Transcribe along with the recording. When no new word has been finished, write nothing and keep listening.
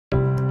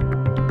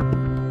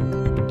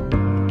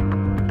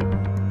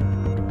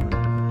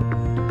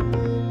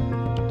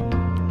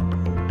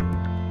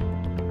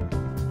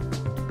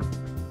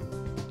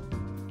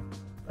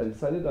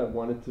decided I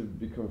wanted to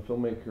become a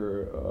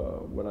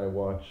filmmaker when I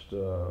watched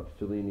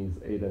Fellini's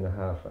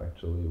 8.5.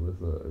 Actually,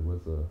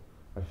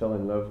 I fell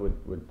in love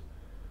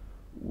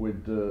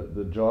with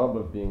the job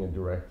of being a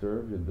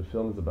director. The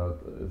film is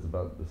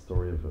about the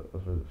story of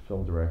a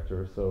film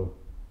director. So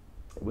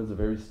it was a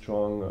very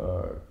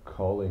strong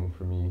calling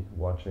for me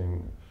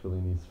watching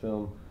Fellini's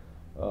film.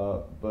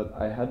 But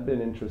I had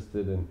been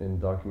interested in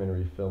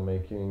documentary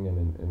filmmaking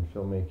and in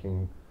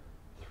filmmaking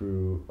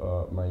through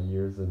my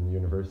years in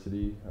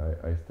university.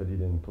 I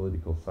studied in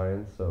political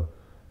science, so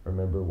I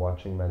remember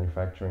watching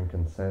Manufacturing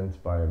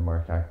Consent by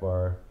Mark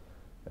Akbar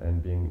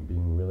and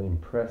being really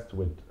impressed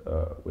with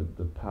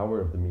the power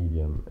of the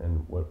medium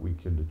and what we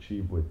could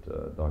achieve with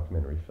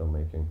documentary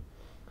filmmaking.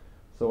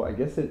 So I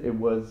guess it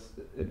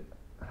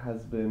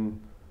has been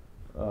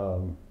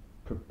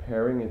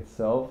preparing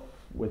itself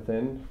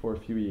within for a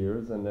few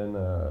years, and then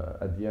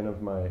at the end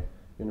of my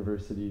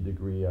university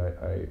degree,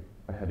 I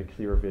had a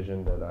clear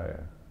vision that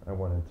I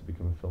wanted to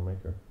become a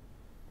filmmaker.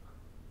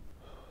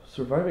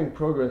 Surviving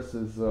Progress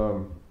is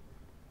a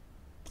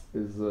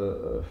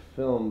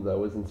film that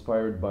was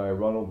inspired by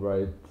Ronald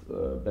Wright's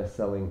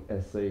best-selling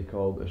essay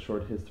called A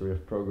Short History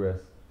of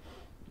Progress.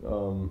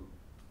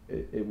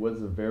 It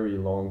was a very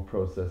long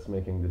process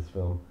making this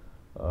film.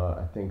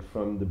 I think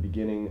from the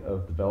beginning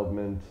of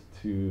development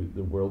to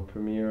the world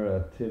premiere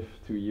at TIFF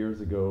 2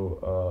 years ago,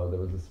 there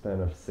was a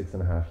span of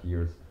 6.5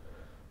 years.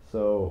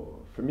 So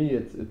for me,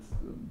 it's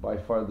by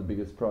far the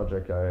biggest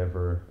project I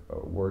ever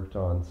worked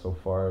on so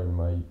far in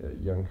my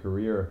young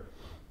career.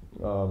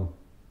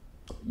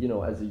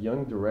 As a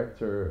young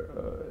director,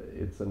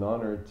 it's an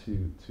honor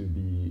to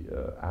be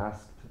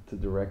asked to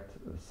direct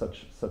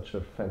such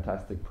a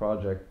fantastic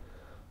project.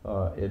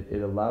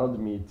 It allowed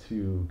me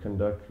to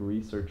conduct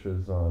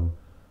researches on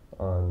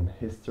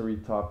history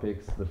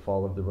topics, the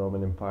fall of the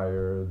Roman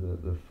Empire,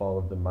 the fall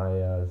of the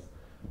Mayas,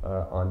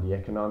 on the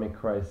economic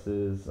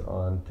crisis,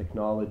 on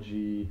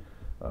technology,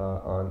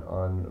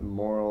 on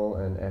moral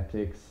and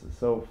ethics.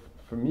 So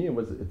for me,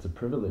 it's a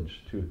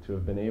privilege to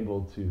have been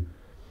able to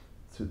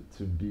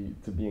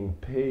being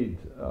paid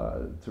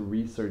to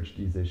research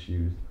these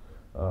issues.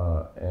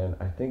 And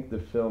I think the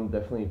film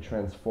definitely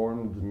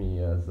transformed me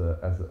as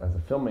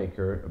a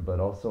filmmaker, but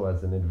also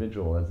as an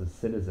individual, as a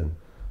citizen.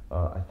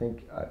 I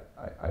think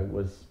I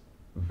was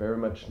very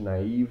much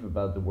naive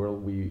about the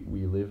world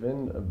we live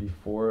in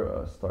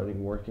before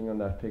starting working on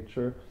that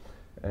picture,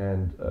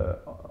 and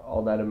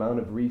all that amount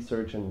of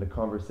research and the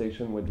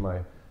conversation with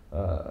my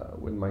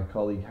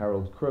colleague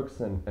Harold Crooks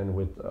and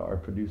with our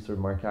producer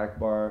Mark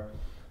Akbar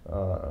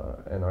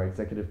and our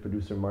executive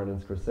producer Martin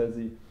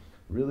Scorsese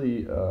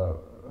really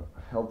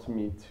helped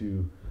me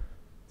to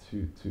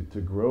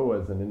grow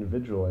as an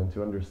individual and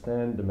to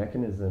understand the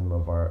mechanism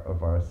of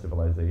our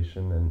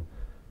civilization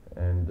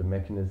and the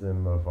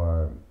mechanism of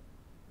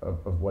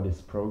what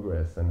is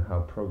progress and how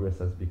progress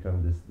has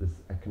become this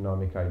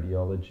economic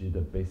ideology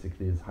that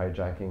basically is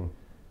hijacking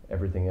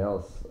everything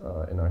else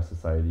in our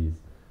societies.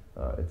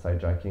 It's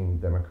hijacking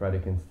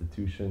democratic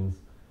institutions.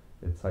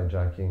 It's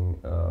hijacking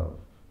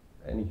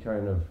any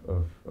kind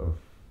of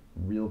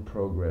real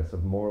progress,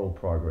 of moral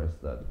progress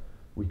that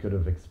we could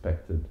have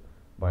expected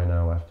by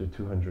now after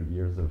 200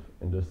 years of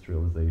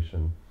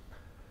industrialization.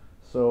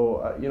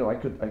 So I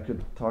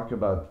could talk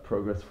about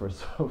progress for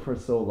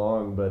so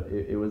long, but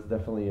it was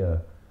definitely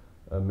a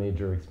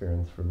major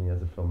experience for me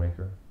as a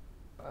filmmaker.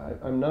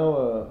 I'm now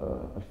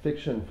a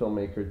fiction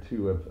filmmaker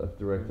too. I've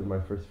directed my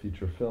first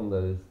feature film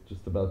that is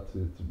just about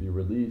to be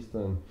released,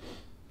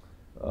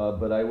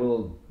 but I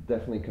will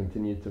definitely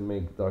continue to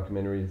make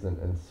documentaries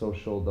and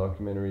social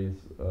documentaries.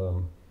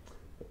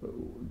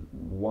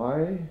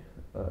 Why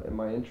am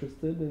I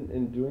interested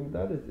in doing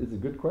that? It's a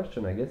good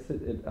question. I guess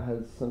it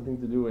has something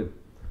to do with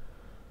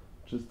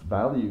just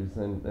values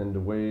and the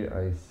way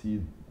I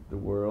see the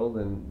world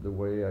and the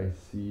way I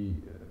see,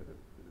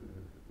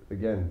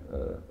 again,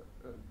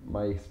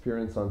 my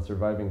experience on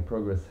Surviving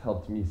Progress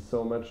helped me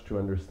so much to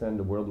understand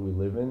the world we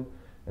live in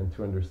and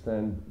to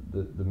understand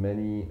the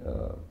many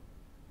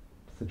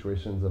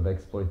situations of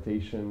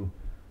exploitation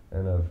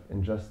and of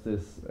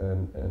injustice,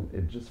 and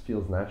it just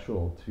feels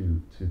natural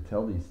to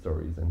tell these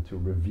stories and to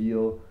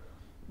reveal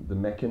the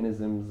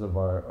mechanisms of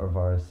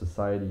our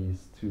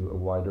societies to a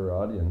wider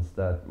audience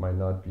that might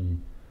not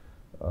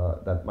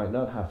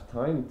have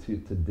time to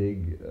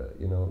dig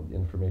the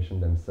information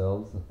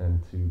themselves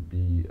and to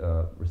be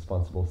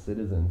responsible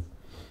citizens.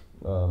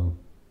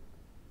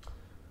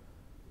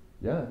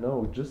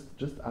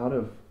 Just out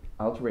of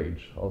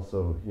outrage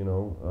also,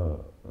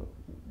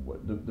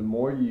 the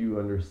more you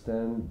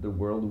understand the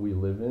world we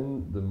live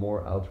in, the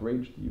more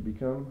outraged you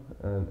become,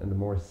 and the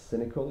more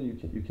cynical you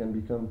can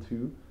become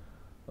too.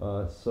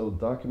 So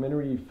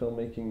documentary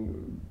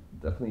filmmaking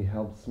definitely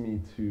helps me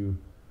to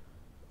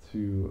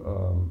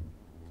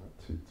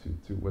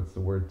what's the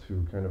word,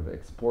 to kind of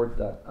export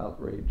that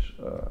outrage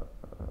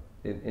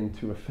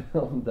into a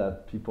film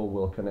that people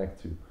will connect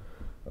to.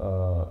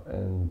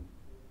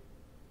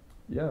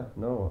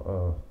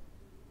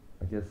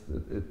 I guess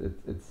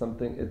it's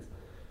something.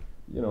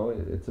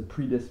 It's a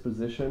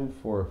predisposition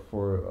for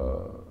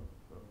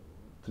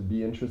to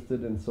be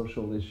interested in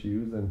social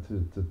issues and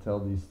to tell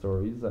these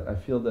stories. I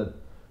feel that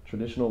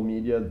traditional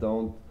media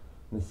don't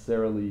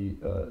necessarily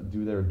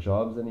do their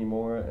jobs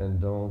anymore and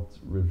don't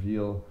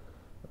reveal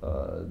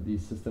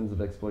these systems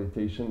of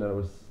exploitation that I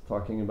was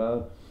talking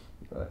about.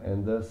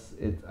 And thus,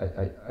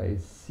 I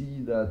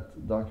see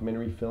that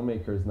documentary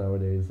filmmakers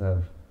nowadays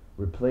have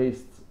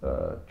replaced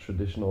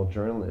traditional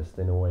journalists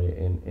in a way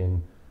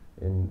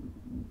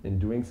in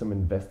doing some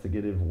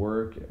investigative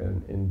work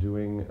and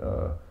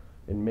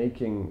in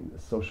making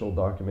social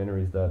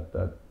documentaries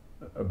that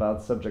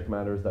about subject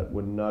matters that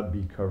would not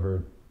be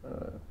covered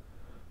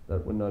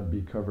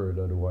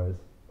otherwise.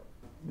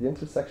 The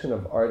intersection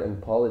of art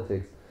and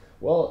politics.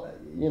 Well,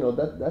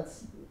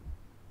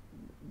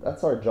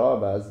 that's our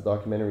job as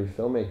documentary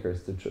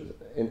filmmakers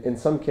in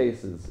some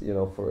cases,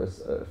 for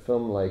a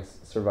film like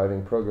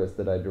Surviving Progress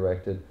that I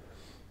directed,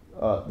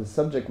 the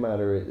subject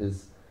matter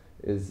is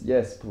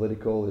yes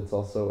political, it's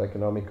also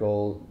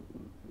economical,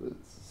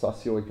 it's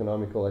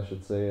socio-economical I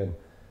should say, and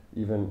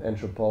even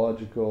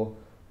anthropological,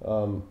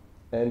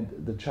 and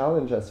the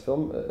challenge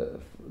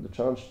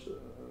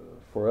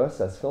for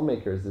us as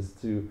filmmakers is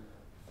to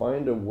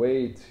find a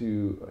way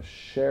to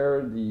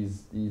share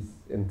these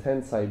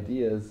intense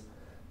ideas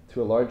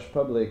to a large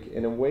public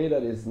in a way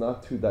that is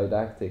not too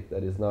didactic,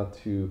 that is not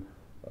too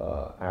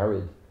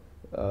arid,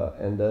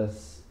 and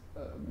thus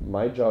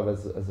my job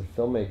as a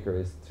filmmaker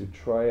is to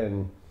try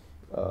and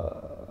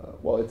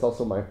it's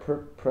also my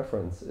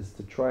preference is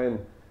to try and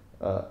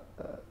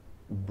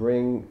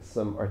bring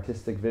some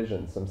artistic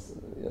vision, some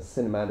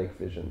cinematic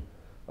vision.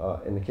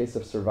 In the case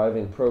of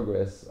Surviving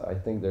Progress, I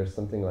think there's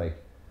something like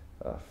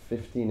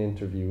 15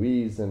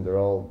 interviewees, and they're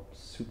all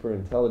super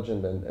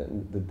intelligent,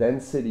 and the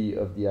density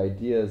of the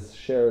ideas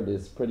shared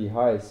is pretty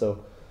high.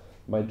 So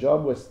my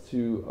job was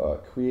to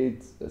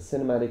create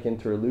cinematic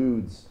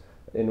interludes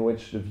in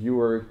which the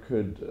viewer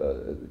could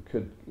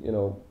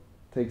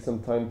take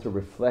some time to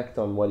reflect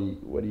on what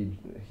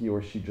he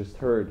or she just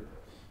heard.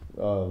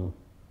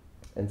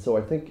 And so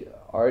I think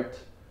art,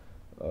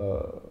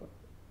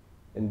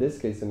 in this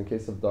case, in the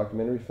case of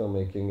documentary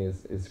filmmaking,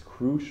 is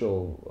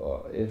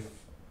crucial if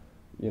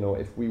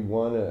we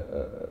want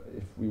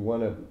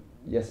to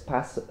yes,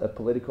 pass a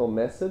political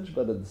message,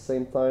 but at the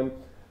same time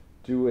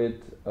do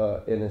it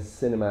in a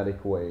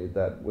cinematic way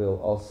that will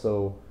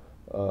also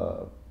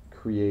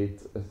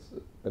create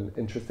an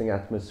interesting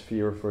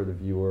atmosphere for the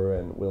viewer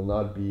and will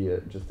not be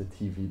just a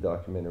TV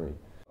documentary.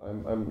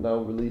 I'm now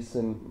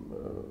releasing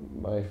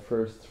my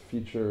first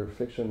feature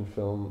fiction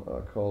film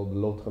called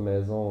L'autre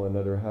maison,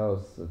 Another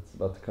House. It's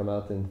about to come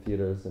out in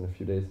theaters in a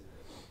few days.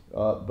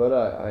 But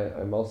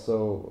I'm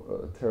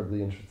also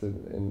terribly interested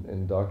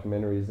in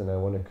documentaries, and I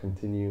want to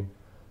continue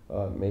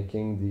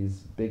making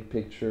these big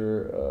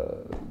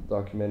picture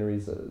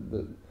documentaries.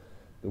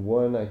 The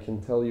one I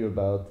can tell you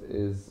about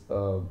is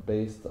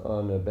based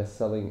on a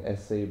best-selling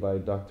essay by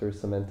Dr.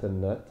 Samantha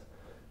Nutt.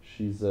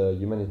 She's a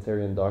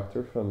humanitarian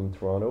doctor from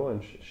Toronto,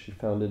 and she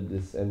founded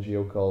this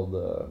NGO called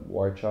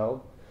War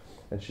Child.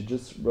 And she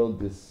just wrote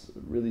this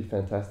really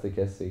fantastic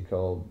essay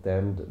called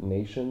Damned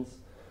Nations.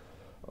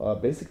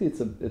 Basically,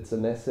 it's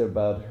an essay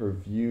about her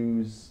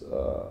views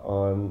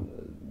on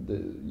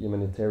the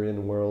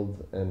humanitarian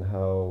world and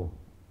how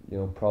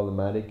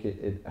problematic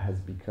it has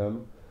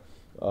become.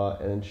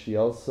 And she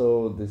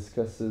also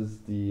discusses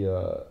the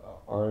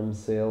arms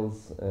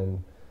sales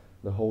and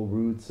the whole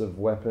roots of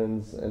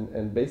weapons,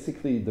 and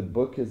basically the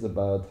book is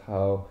about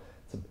how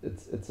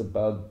it's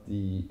about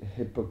the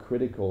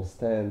hypocritical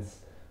stance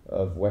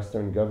of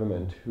Western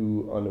government,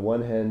 who on the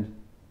one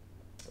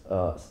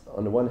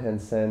hand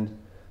send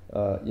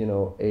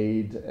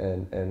aid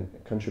and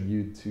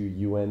contribute to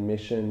UN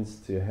missions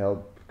to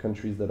help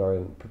countries that are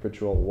in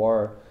perpetual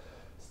war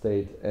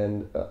state,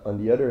 and on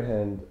the other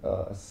hand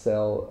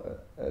sell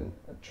a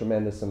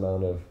tremendous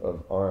amount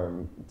of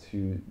arm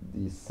to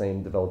these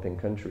same developing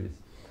countries.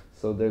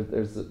 So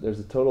there's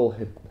a total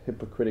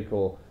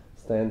hypocritical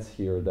stance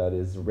here that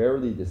is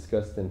rarely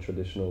discussed in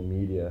traditional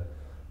media,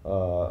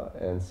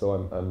 and so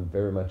I'm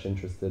very much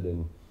interested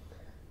in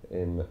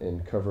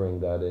covering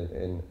that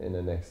in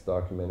the next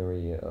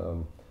documentary.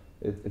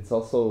 It's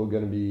also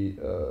going to be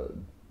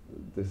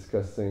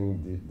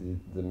discussing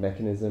the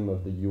mechanism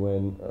of the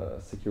UN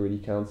Security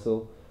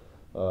Council.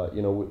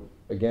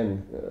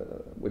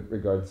 With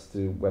regards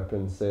to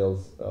weapon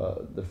sales,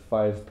 the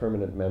 5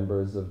 permanent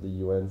members of the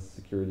UN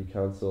Security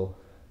Council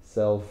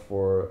sell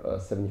for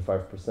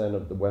 75%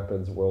 of the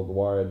weapons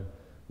worldwide,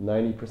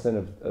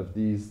 90% of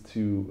these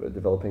to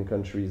developing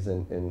countries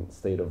in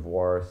state of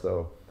war.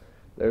 So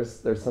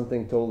there's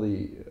something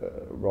totally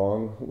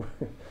wrong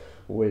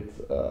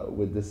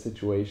with this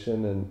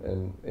situation,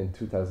 and in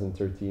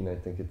 2013 I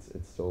think it's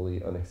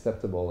totally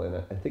unacceptable, and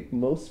I think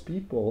most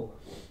people,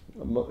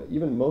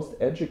 even most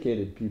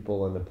educated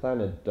people on the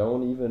planet,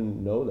 don't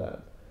even know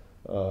that,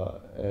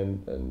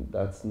 and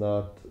that's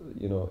not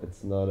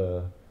it's not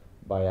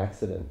by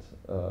accident,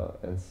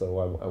 and so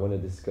I want to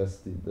discuss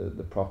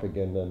the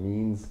propaganda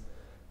means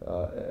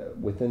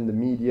within the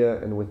media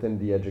and within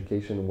the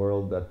education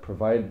world that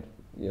provide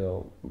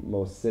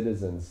most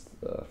citizens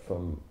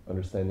from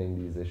understanding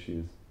these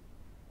issues.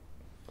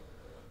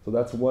 So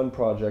that's one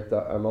project.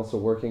 I'm also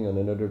working on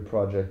another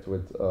project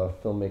with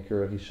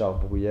filmmaker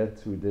Richard Brouillet,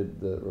 who did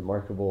the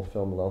remarkable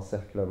film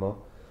L'Encerclement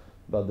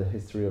about the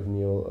history of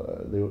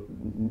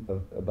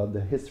about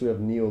the history of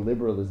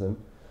neoliberalism.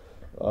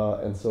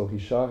 And so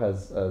Richard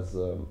has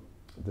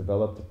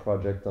developed a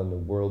project on the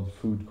world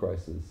food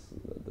crisis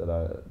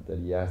that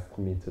he asked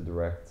me to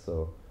direct.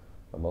 So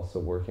I'm also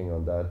working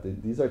on that.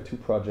 These are two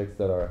projects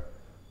that are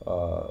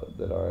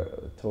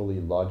totally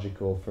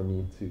logical for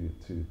me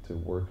to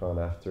work on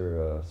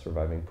after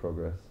Surviving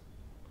Progress.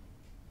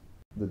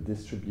 The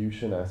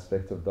distribution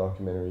aspect of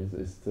documentaries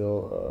is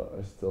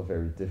still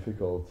very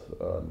difficult,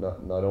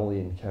 not only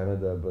in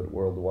Canada but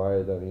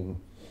worldwide. I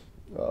mean,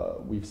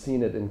 we've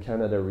seen it in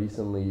Canada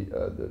recently.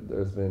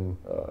 There's been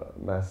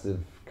massive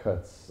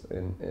cuts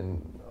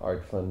in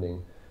art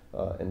funding,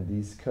 and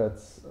these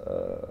cuts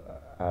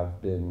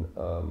have been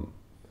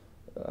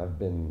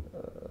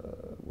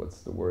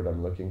what's the word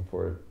I'm looking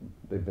for?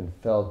 They've been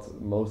felt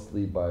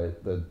mostly by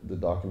the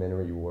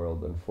documentary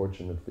world,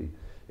 unfortunately.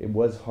 It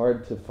was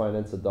hard to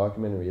finance a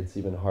documentary. It's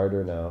even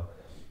harder now.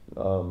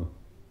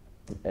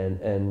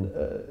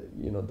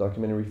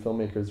 Documentary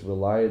filmmakers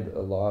relied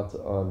a lot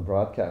on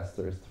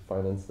broadcasters to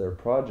finance their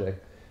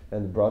project,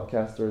 and the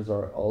broadcasters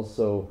are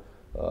also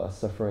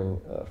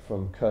suffering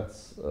from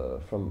cuts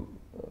from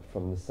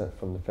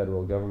the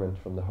federal government,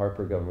 from the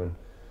Harper government,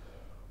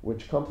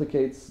 which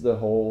complicates the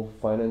whole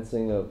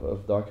financing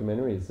of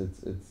documentaries.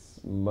 It's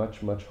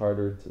much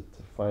harder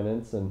to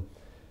finance, and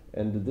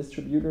the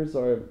distributors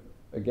are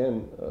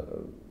again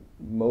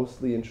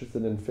mostly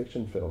interested in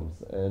fiction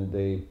films, and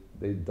they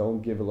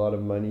don't give a lot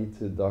of money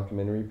to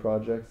documentary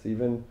projects,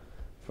 even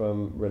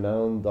from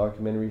renowned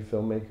documentary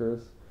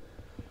filmmakers.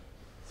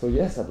 So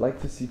yes, I'd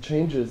like to see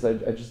changes. I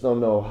just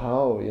don't know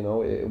how.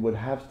 It would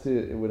have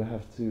to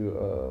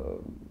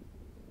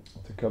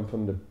come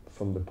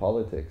from the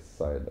politics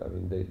side. I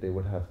mean, they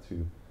would have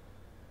to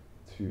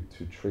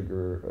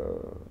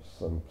trigger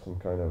some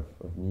kind of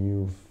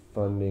new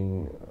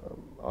funding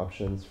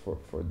options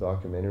for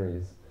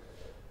documentaries.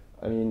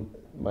 I mean,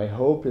 my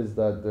hope is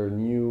that there are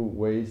new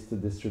ways to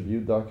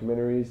distribute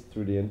documentaries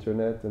through the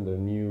internet, and there are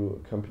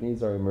new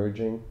companies are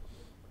emerging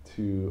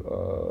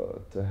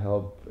to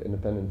help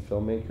independent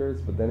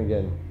filmmakers. But then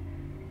again,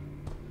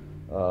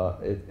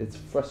 it's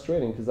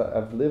frustrating because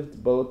I've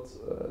lived both.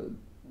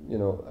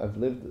 I've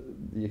lived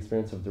the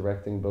experience of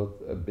directing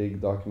both a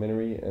big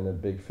documentary and a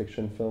big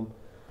fiction film,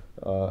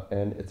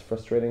 and it's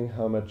frustrating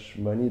how much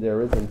money there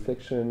is in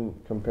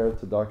fiction compared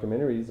to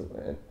documentaries,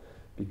 and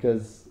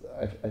because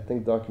I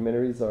think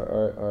documentaries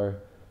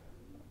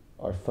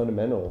are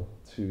fundamental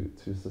to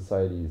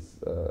societies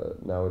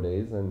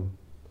nowadays, and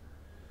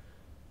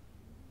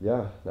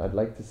yeah, I'd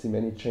like to see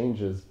many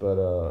changes, but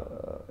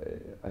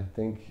I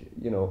think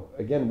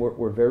again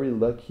we're very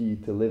lucky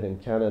to live in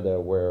Canada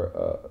where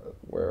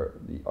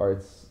the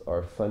arts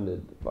are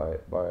funded by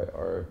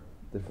our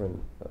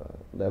different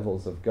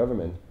levels of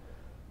government,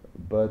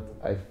 but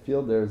I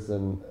feel there's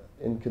an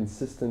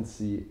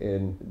inconsistency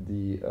in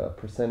the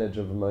percentage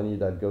of money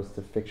that goes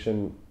to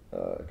fiction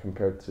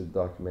compared to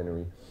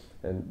documentary,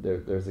 and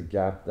there's a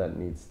gap that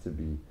needs to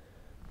be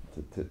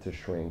to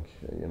shrink,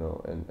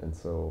 and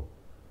so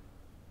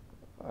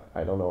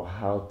I don't know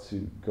how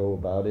to go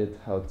about it,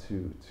 how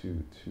to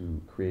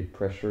create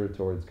pressure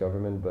towards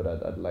government, but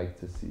I'd like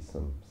to see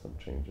some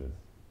changes.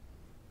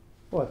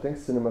 Well, I think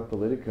Cinema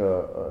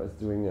Politica is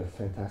doing a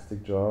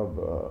fantastic job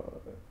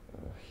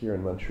here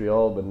in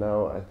Montreal, but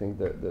now I think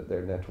that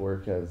their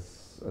network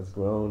has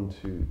grown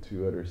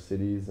to other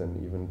cities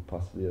and even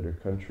possibly other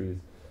countries,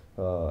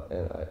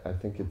 and I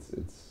think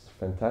it's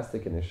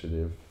fantastic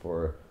initiative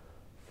for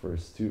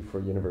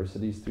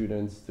university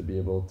students to be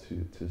able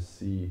to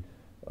see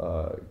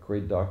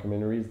great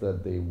documentaries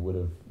that they would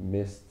have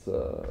missed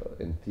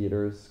in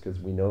theaters, because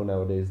we know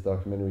nowadays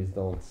documentaries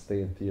don't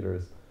stay in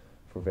theaters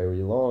for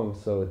very long,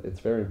 so it's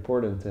very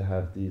important to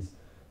have these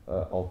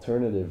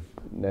alternative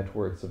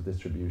networks of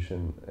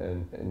distribution.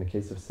 And in the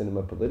case of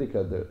Cinema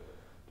Politica,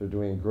 they're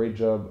doing a great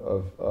job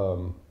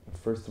of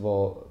first of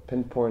all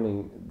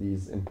pinpointing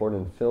these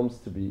important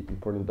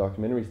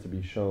documentaries to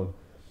be shown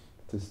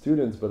to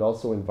students, but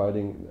also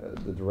inviting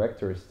the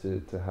directors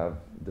to have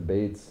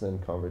debates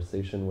and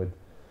conversation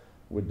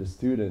with the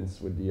students,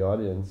 with the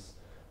audience,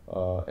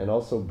 and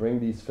also bring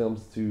these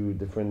films to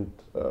different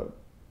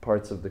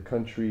parts of the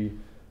country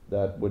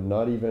that would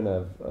not even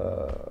have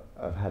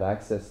had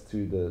access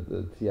to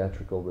the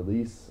theatrical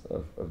release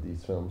of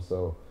these films.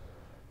 So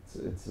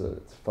it's a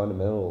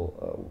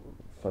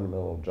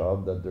fundamental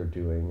job that they're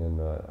doing,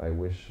 and I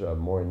wish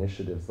more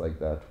initiatives like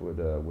that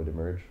would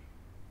emerge.